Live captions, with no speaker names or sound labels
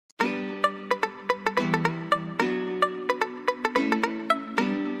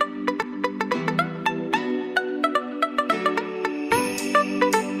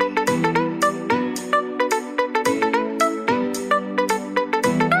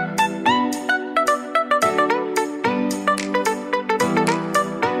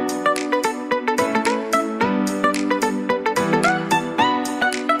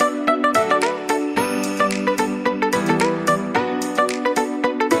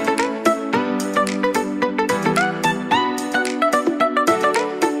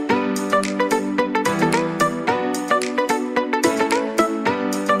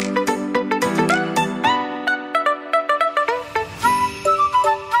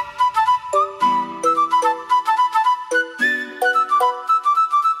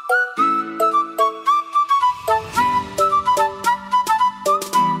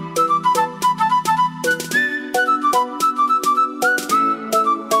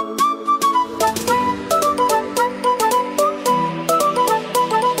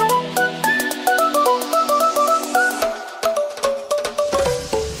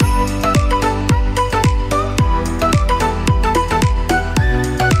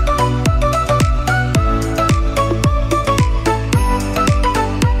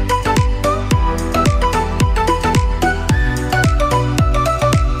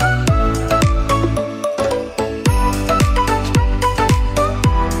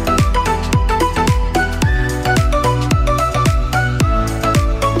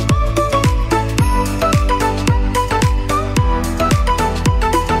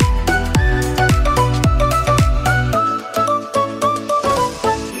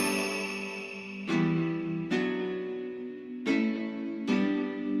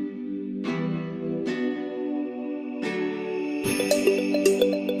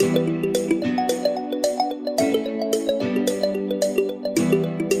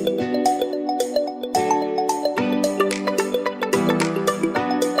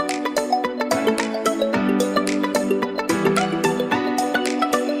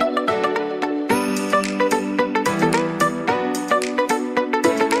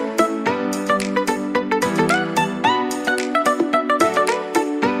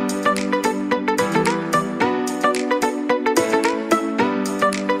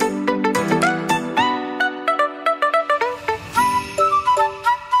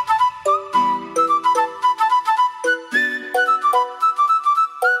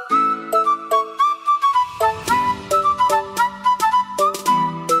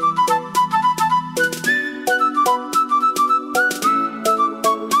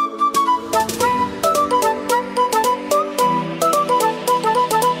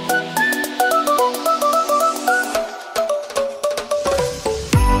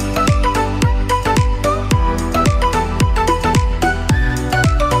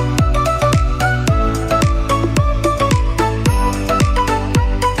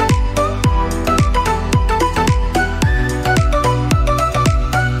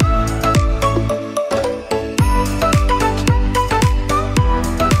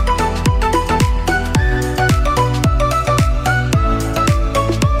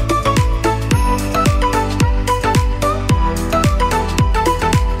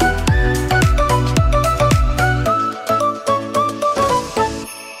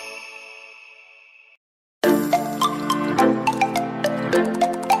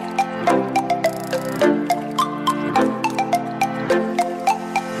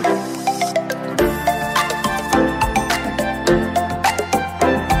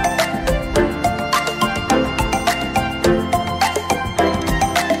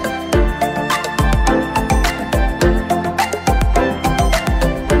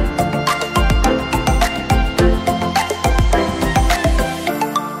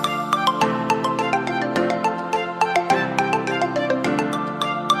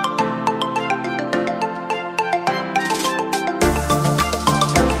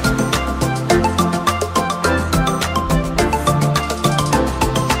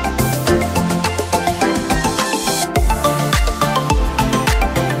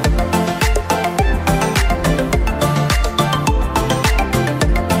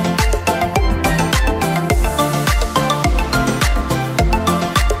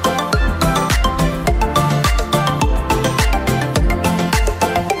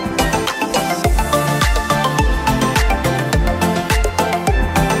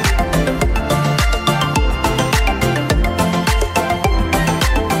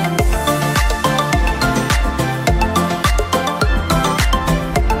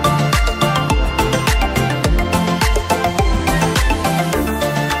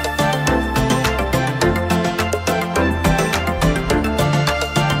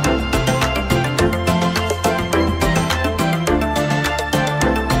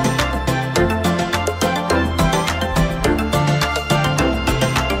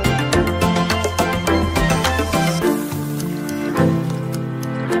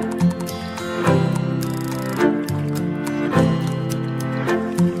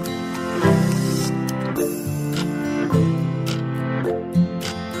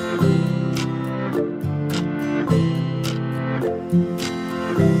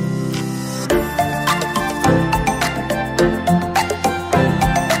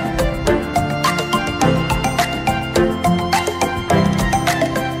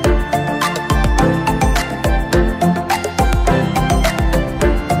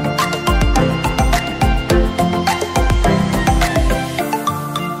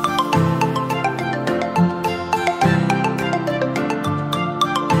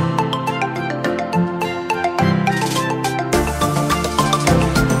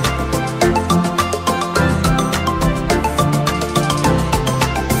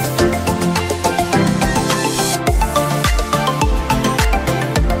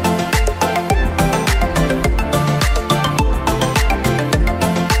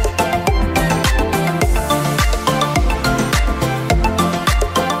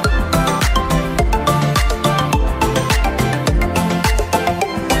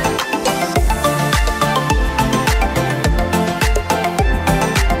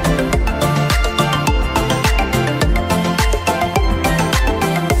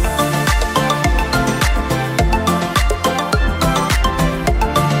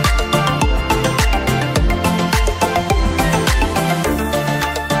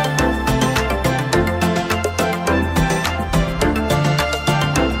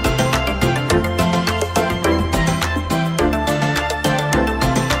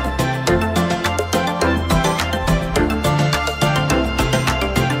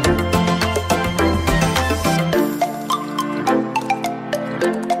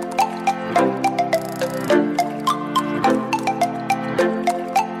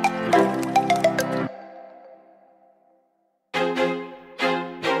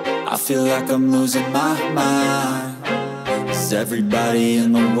I feel like I'm losing my mind. Is everybody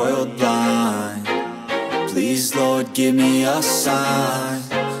in the world blind? Please, Lord, give me a sign,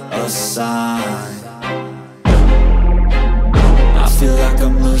 a sign. I feel like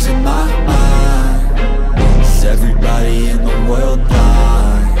I'm losing my mind. Is everybody in the world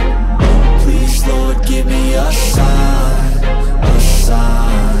blind? Please, Lord, give me a sign, a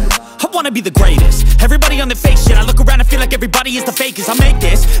sign. I wanna be the greatest. Everybody on the fake shit. I look around and feel like everybody is the fakest. I make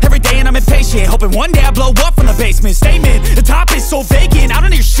this every day and I'm impatient, hoping one day I blow up from the basement. Statement, the top is so vacant. I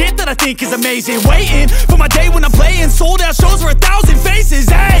don't hear shit that I think is amazing. Waiting for my day when I'm playing sold out shows for 1,000 faces.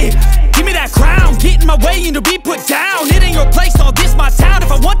 Hey, give me that crown, get in my way and to be put down. It ain't your place, all this my town.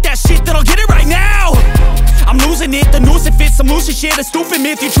 If I want that shit, then I'll get it right now. I'm losing it, the noose it fits. I'm losing shit, a stupid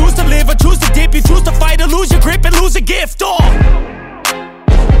myth. You choose to live or choose to dip. You choose to fight or lose your grip and lose a gift.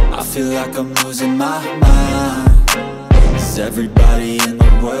 I feel like I'm losing my mind. Is everybody in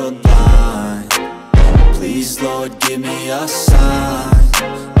the world blind? Please, Lord, give me a sign,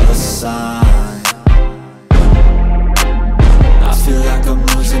 a sign. I feel like I'm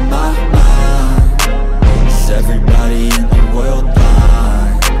losing my mind. Is everybody in the world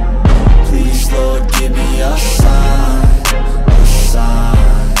blind? Please, Lord, give me a sign, a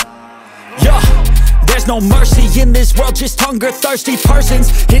sign. Yeah. There's no mercy in this world, just hunger-thirsty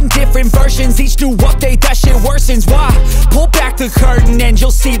persons in different versions. Each new update, that shit worsens. Why? Pull back the curtain and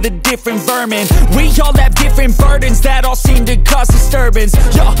you'll see the different vermin. We all have different burdens that all seem to cause disturbance.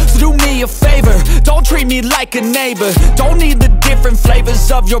 Yo, so do me a favor, don't treat me like a neighbor. Don't need the different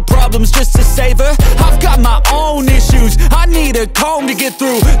flavors of your problems just to savor. I've got my own issues, I need a comb to get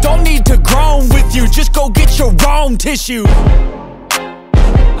through. Don't need to groan with you, just go get your own tissue.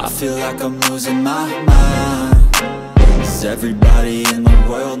 I feel like I'm losing my mind. Is everybody in the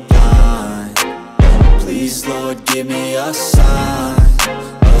world blind? Please, Lord, give me a sign,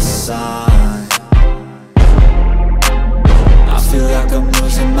 a sign. I feel like I'm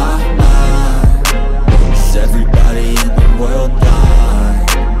losing my mind. Is everybody in the world blind?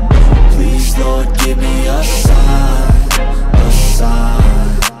 Please, Lord, give me a sign, a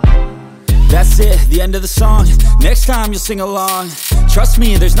sign. That's it, the end of the song. Next time you'll sing along. Trust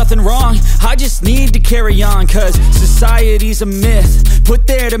me, there's nothing wrong. I just need to carry on, cause society's a myth put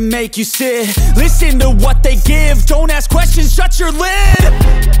there to make you sit. Listen to what they give. Don't ask questions, shut your lid.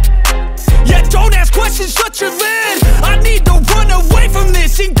 Yeah, don't ask questions, shut your lid. I need to run away from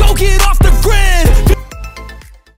this and go get off the grid.